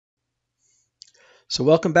So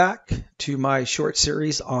welcome back to my short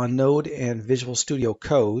series on Node and Visual Studio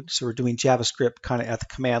Code. So we're doing JavaScript kind of at the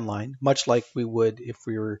command line, much like we would if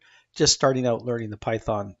we were just starting out learning the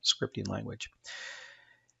Python scripting language.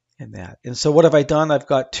 And so what have I done? I've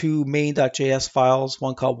got two main.js files,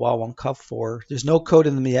 one called while, one called for. There's no code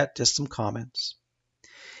in them yet, just some comments.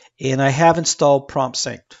 And I have installed prompt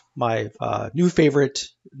synced, my new favorite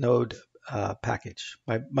Node package.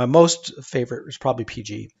 My most favorite is probably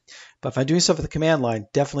PG, but if I'm doing stuff with the command line,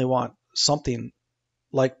 definitely want something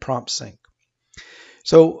like prompt sync.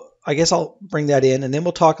 So I guess I'll bring that in, and then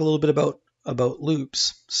we'll talk a little bit about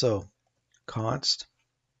loops. So const,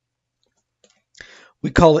 we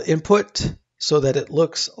call it input so that it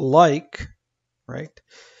looks like, right,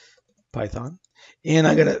 Python.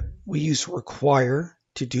 And we use require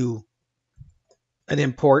to do an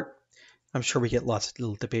import. I'm sure we get lots of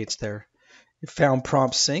little debates there. It found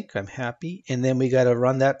prompt sync, I'm happy. And then we got to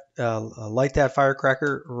run that, light that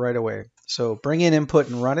firecracker right away. So bring in input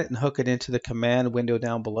and run it and hook it into the command window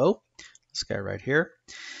down below. This guy right here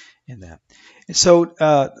and that. And so,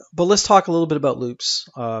 but let's talk a little bit about loops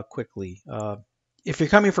quickly. If you're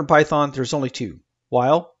coming from Python, there's only two,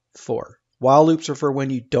 while, for. While loops are for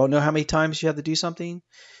when you don't know how many times you have to do something,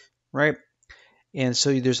 right? And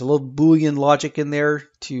so there's a little Boolean logic in there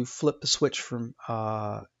to flip the switch from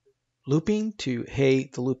looping to, hey,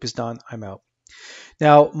 the loop is done, I'm out.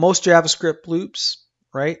 Now, most JavaScript loops,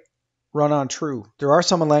 right, run on true. There are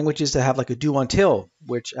some languages that have like a do until,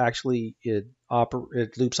 which actually it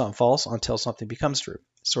loops on false until something becomes true.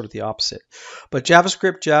 Sort of the opposite. But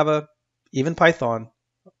JavaScript, Java, even Python,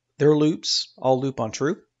 their loops all loop on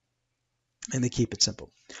true, and they keep it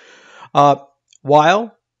simple.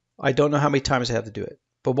 While, I don't know how many times I have to do it.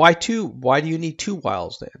 But why two? Why do you need two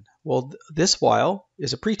whiles then? Well, this while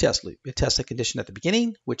is a pretest loop. It tests a condition at the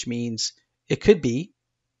beginning, which means it could be,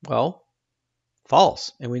 well,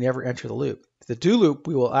 false, and we never enter the loop. The do loop,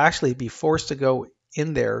 we will actually be forced to go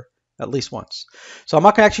in there at least once. So I'm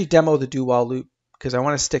not going to actually demo the do while loop because I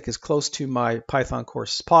want to stick as close to my Python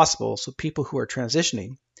course as possible so people who are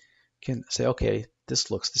transitioning can say, okay,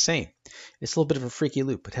 this looks the same. It's a little bit of a freaky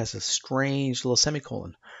loop. It has a strange little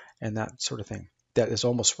semicolon and that sort of thing that is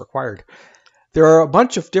almost required. There are a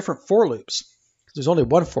bunch of different for loops. There's only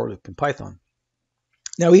one for loop in Python.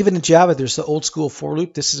 Now, even in Java, there's the old school for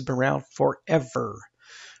loop. This has been around forever,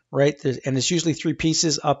 right? And it's usually three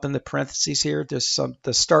pieces up in the parentheses here. There's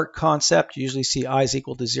the start concept. You usually see I is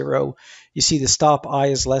equal to 0. You see the stop I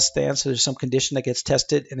is less than. So there's some condition that gets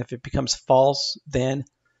tested. And if it becomes false, then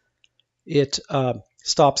it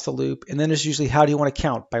stops the loop. And then there's usually how do you want to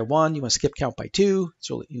count? By 1, you want to skip count by 2.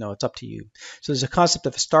 So, it's up to you. So there's a concept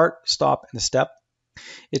of a start, stop, and a step.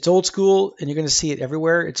 It's old school, and you're going to see it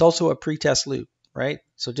everywhere. It's also a pretest loop, right?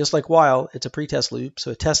 So just like while, it's a pretest loop. So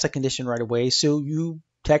it tests a condition right away. So you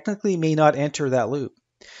technically may not enter that loop.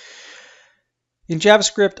 In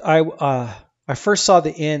JavaScript, I first saw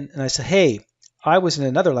the in, and I said, hey, I was in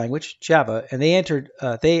another language, Java, and they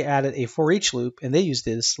added a for each loop, and they used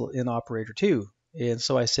this in operator too. And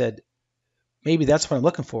so I said, maybe that's what I'm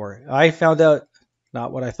looking for. I found out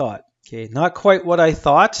not what I thought. Okay, not quite what I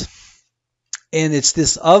thought. And it's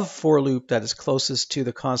this of for loop that is closest to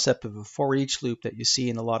the concept of a for each loop that you see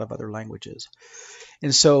in a lot of other languages.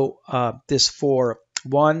 And so this for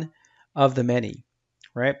one of the many,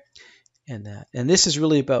 right? And this is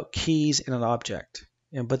really about keys in an object.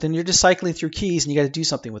 But then you're just cycling through keys and you got to do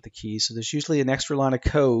something with the keys. So there's usually an extra line of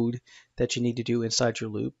code that you need to do inside your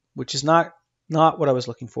loop, which is not what I was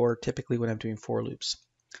looking for typically when I'm doing for loops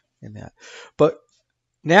and that. But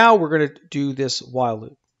now we're going to do this while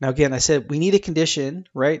loop. Now again, I said we need a condition,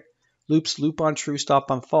 right? Loops loop on true, stop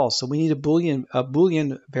on false. So we need a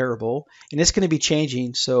Boolean variable, and it's going to be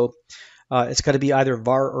changing. So it's got to be either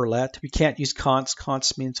var or let. We can't use const.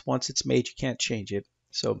 Const means once it's made, you can't change it.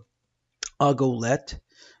 So I'll go let.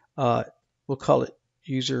 We'll call it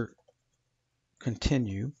user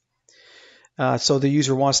continue. So the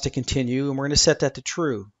user wants to continue, and we're going to set that to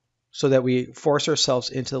true so that we force ourselves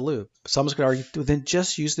into the loop. Someone's going to argue, then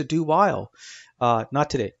just use the do while. Not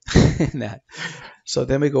today. So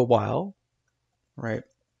then we go while, right?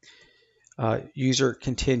 User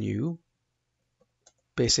continue,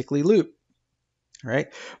 basically loop,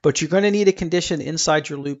 right? But you're going to need a condition inside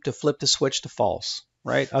your loop to flip the switch to false,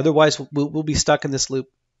 right? Otherwise, we'll be stuck in this loop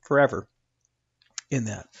forever in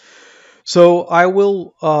that. So I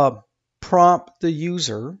will prompt the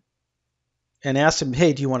user and ask him,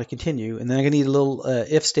 hey, do you want to continue? And then I'm going to need a little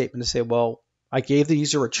if statement to say, well, I gave the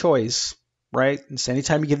user a choice, right? And so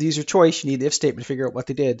anytime you give the user a choice, you need the if statement to figure out what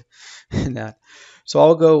they did in that. So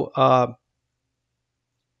I'll go,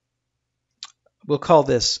 we'll call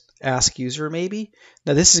this ask user maybe.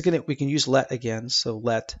 Now this is we can use let again. So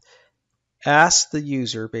let ask the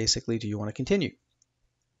user basically, do you want to continue?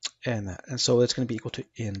 And so it's going to be equal to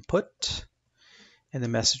input, and the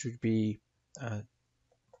message would be,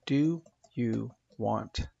 do you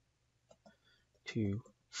want to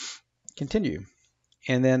continue?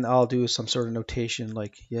 And then I'll do some sort of notation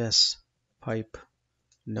like yes, pipe,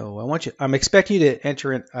 no. I'm expecting you to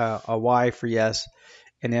enter in a Y for yes,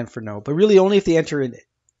 an N for no. But really, only if they enter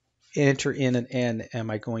in an N am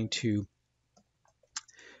I going to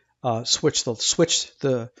flip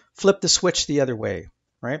the switch the other way,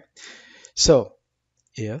 right? So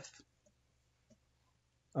if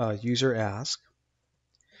user ask,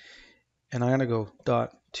 and I'm going to go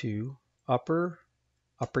dot to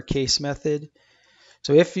uppercase method.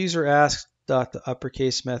 So if user asks dot the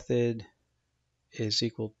uppercase method is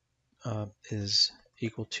equal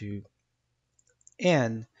to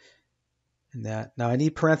N, and that now I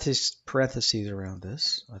need parentheses around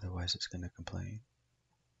this, otherwise it's going to complain.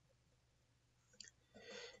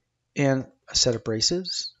 And a set of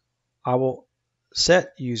braces. I will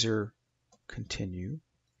set user continue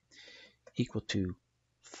equal to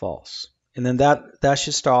false, and then that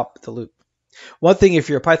should stop the loop. One thing, if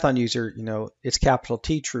you're a Python user, it's capital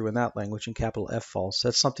T true in that language and capital F false.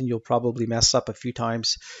 That's something you'll probably mess up a few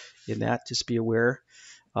times in that. Just be aware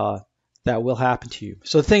that will happen to you.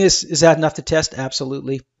 So the thing is that enough to test?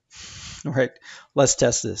 Absolutely. All right, let's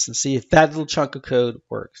test this and see if that little chunk of code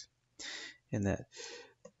works in that.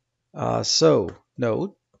 So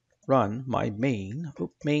node run my main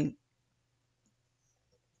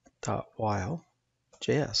dot while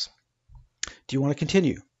JS. Do you want to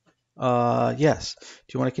continue? Yes.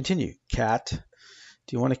 Do you want to continue? Cat.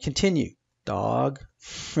 Do you want to continue? Dog.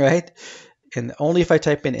 Right? And only if I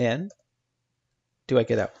type in N do I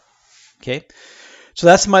get out. Okay. So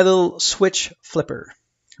that's my little switch flipper,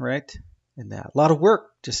 right? And that a lot of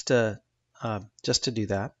work just to do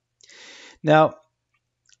that. Now,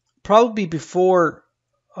 probably before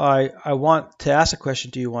I want to ask a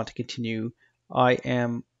question, do you want to continue? I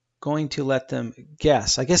am going to let them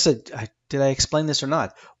guess. I guess did I explain this or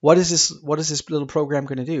not? What is this little program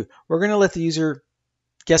going to do? We're going to let the user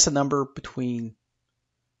guess a number between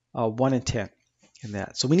 1 and 10 in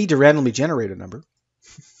that. So we need to randomly generate a number.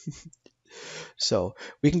 So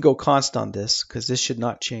we can go const on this because this should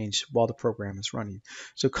not change while the program is running.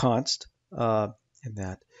 So const in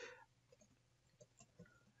that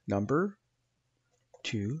number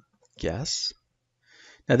to guess.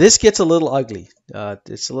 Now this gets a little ugly.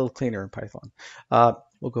 It's a little cleaner in Python.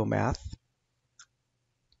 We'll go math.floor.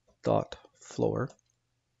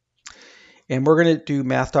 And we're going to do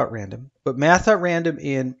math.random. But math.random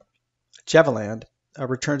in Javaland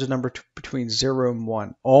returns a number between 0 and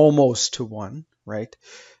 1, almost to 1, right?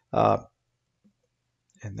 And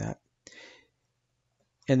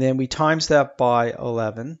then we times that by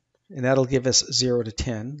 11, and that'll give us 0 to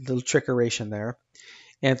 10. Little trickeration there.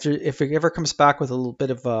 And if it ever comes back with a little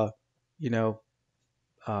bit of a,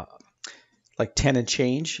 like 10 and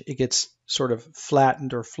change, it gets sort of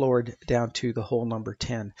flattened or floored down to the whole number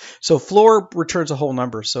 10. So floor returns a whole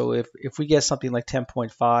number. So if we get something like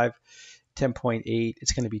 10.5, 10.8,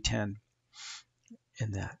 it's going to be 10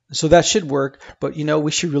 in that. So that should work, but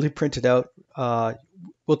we should really print it out.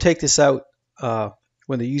 We'll take this out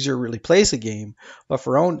when the user really plays the game, but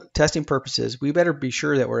for our own testing purposes, we better be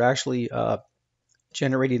sure that we're actually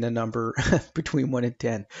generating a number between 1 and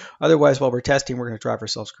 10. Otherwise, while we're testing, we're going to drive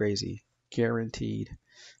ourselves crazy. Guaranteed,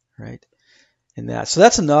 right? And that. So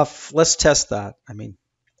that's enough. Let's test that. I mean,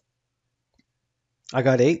 I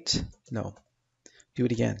got 8. No. Do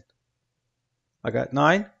it again. I got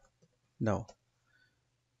 9. No.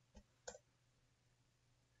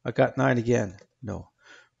 I got 9 again. No.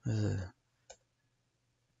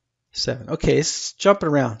 7. Okay, it's jumping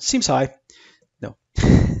around. Seems high. No.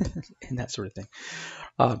 And that sort of thing.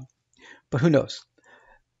 But who knows?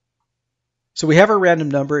 So we have our random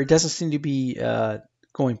number. It doesn't seem to be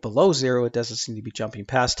going below 0. It doesn't seem to be jumping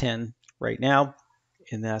past 10 right now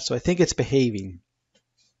in that. So I think it's behaving,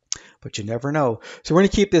 but you never know. So we're going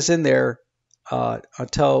to keep this in there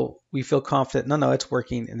until we feel confident. No, it's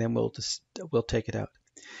working, and then we'll take it out.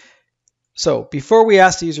 So before we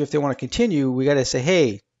ask the user if they want to continue, we got to say,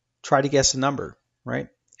 hey, try to guess a number, right?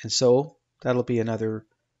 And so that'll be another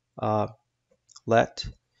let.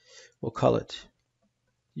 We'll call it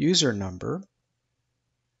user number,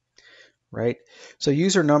 right? So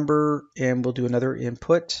user number, and we'll do another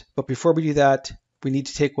input. But before we do that, we need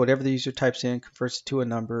to take whatever the user types in, converts it to a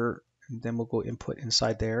number, and then we'll go input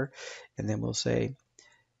inside there. And then we'll say,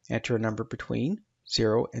 enter a number between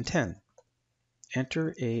 0 and 10.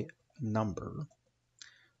 Enter a number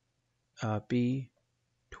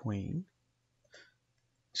between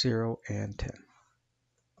 0 and 10.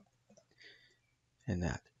 And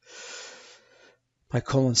that. My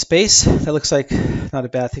colon space, that looks like not a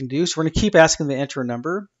bad thing to do. So we're going to keep asking them to enter a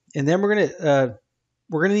number. And then we're going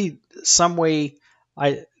to need some way,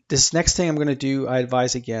 this next thing I'm going to do, I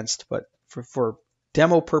advise against, but for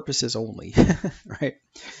demo purposes only, right?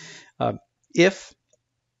 If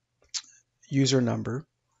user number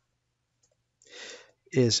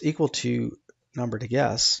is equal to number to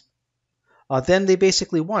guess, then they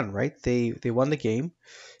basically won, right? They won the game.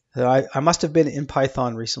 I must have been in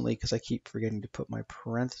Python recently because I keep forgetting to put my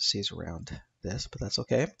parentheses around this, but that's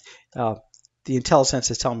okay. The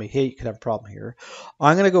IntelliSense is telling me, hey, you could have a problem here.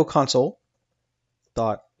 I'm going to go console.log,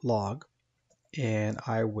 and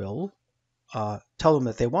I will tell them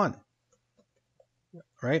that they won,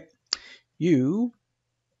 right? You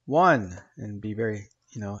won, and be very,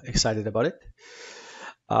 excited about it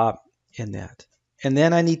in that. And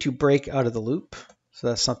then I need to break out of the loop. So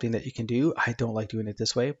that's something that you can do. I don't like doing it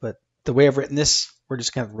this way, but the way I've written this, we're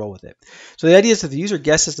just going to roll with it. So the idea is that the user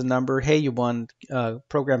guesses the number. Hey, you won.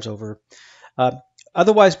 Program's over.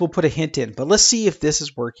 Otherwise, we'll put a hint in. But let's see if this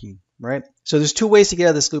is working, right? So there's two ways to get out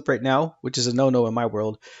of this loop right now, which is a no-no in my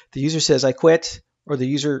world. The user says, I quit, or the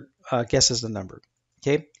user guesses the number.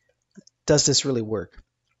 Okay? Does this really work,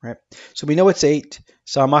 right? So we know it's 8,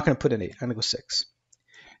 so I'm not going to put an 8. I'm going to go 6.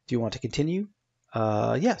 Do you want to continue?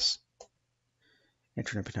 Yes.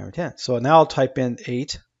 Enter number 10. So now I'll type in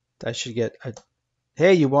 8. I should get a,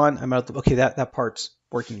 hey, you won. I'm out. Okay, that part's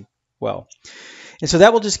working well. And so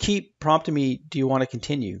that will just keep prompting me, do you want to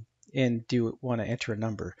continue? And do you want to enter a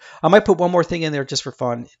number? I might put one more thing in there just for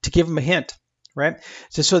fun to give them a hint, right?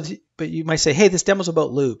 But you might say, hey, this demo's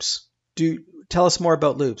about loops. Tell us more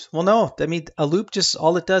about loops. Well, no, I mean, a loop just,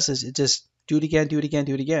 all it does is it just do it again, do it again,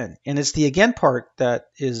 do it again. And it's the again part that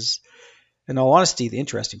is, in all honesty, the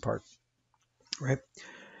interesting part. Right.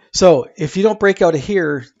 So if you don't break out of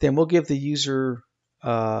here, then we'll give the user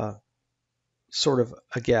sort of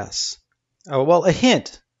a guess. Well, a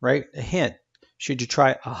hint, right? A hint. Should you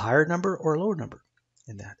try a higher number or a lower number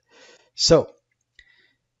in that? So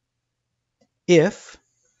if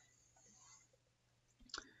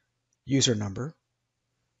user number,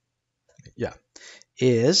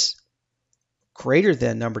 is greater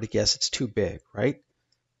than number to guess, it's too big, right?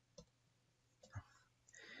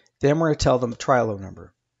 Then we're going to tell them try a low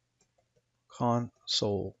number.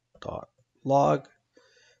 Console.log.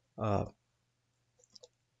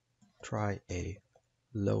 Try a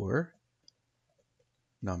lower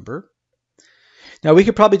number. Now we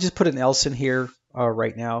could probably just put an else in here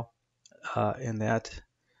right now in that,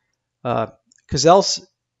 because else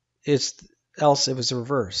it was the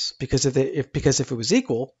reverse. Because if it was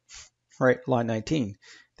equal, right, line 19,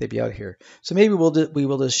 they'd be out here. So maybe we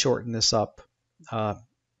will just shorten this up.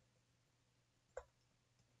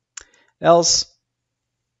 Else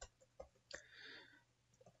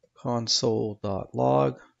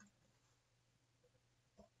console.log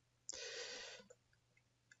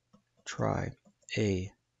try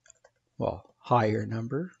a higher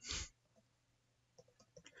number.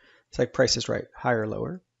 It's like Price is Right, higher,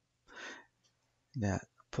 lower. That,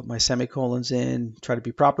 put my semicolons in, try to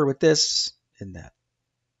be proper with this and that.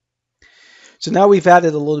 So now we've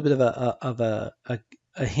added a little bit of a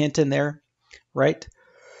hint in there, right?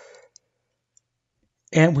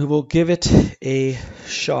 And we will give it a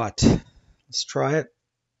shot. Let's try it.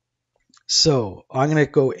 So I'm going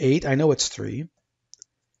to go 8. I know it's 3.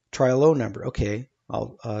 Try a low number. Okay.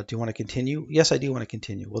 Do you want to continue? Yes, I do want to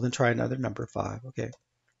continue. Well, then try another number, 5. Okay.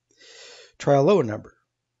 Try a lower number.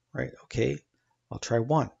 Right. Okay. I'll try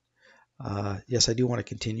 1. Yes, I do want to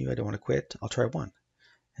continue. I don't want to quit. I'll try 1.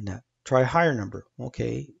 And that. Try a higher number.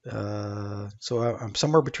 Okay. So I'm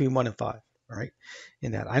somewhere between 1 and 5. All right,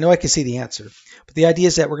 in that. I know I can see the answer, but the idea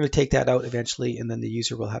is that we're going to take that out eventually, and then the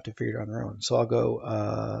user will have to figure it on their own. So I'll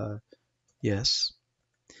go yes,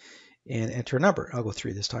 and enter a number. I'll go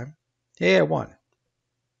 3 this time. Yeah, 1.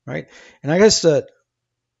 Right, and I guess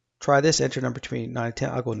try this. Enter a number between 9 and 10.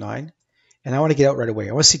 I'll go 9, and I want to get out right away.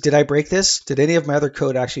 I want to see, did I break this? Did any of my other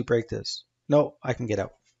code actually break this? No, I can get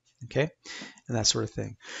out. Okay, and that sort of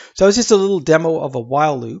thing. So it's just a little demo of a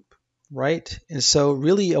while loop. Right? And so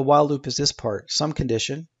really a while loop is this part, some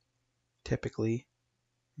condition, typically,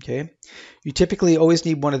 okay? You typically always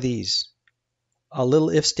need one of these, a little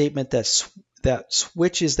if statement that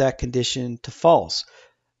switches that condition to false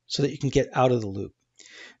so that you can get out of the loop.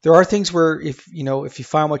 There are things where if you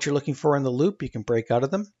find what you're looking for in the loop, you can break out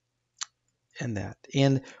of them and that.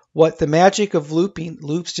 And what the magic of looping,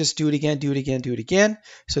 loops just do it again, do it again, do it again.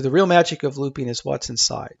 So the real magic of looping is what's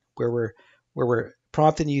inside, where where we're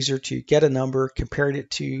prompting the user to get a number, comparing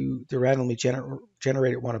it to the randomly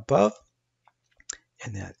generated one above,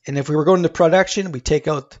 and that. And if we were going to production, we take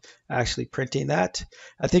out actually printing that.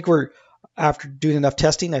 I think after doing enough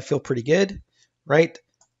testing, I feel pretty good, right?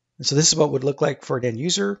 And so this is what would look like for an end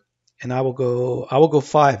user. And I will go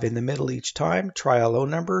 5 in the middle each time, try a low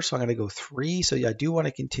number. So I'm going to go 3. So yeah, I do want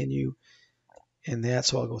to continue in that.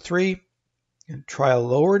 So I'll go 3 and try a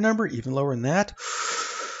lower number, even lower than that.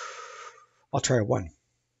 I'll try a 1.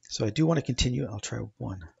 So I do want to continue. I'll try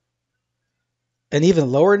 1. An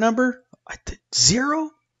even lower number, 0.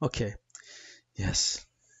 Okay. Yes.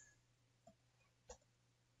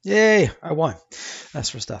 Yay, I won. That's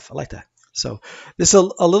for stuff. I like that. So this is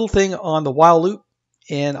a little thing on the while loop,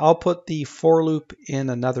 and I'll put the for loop in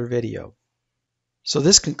another video. So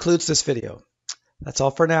this concludes this video. That's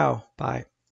all for now. Bye.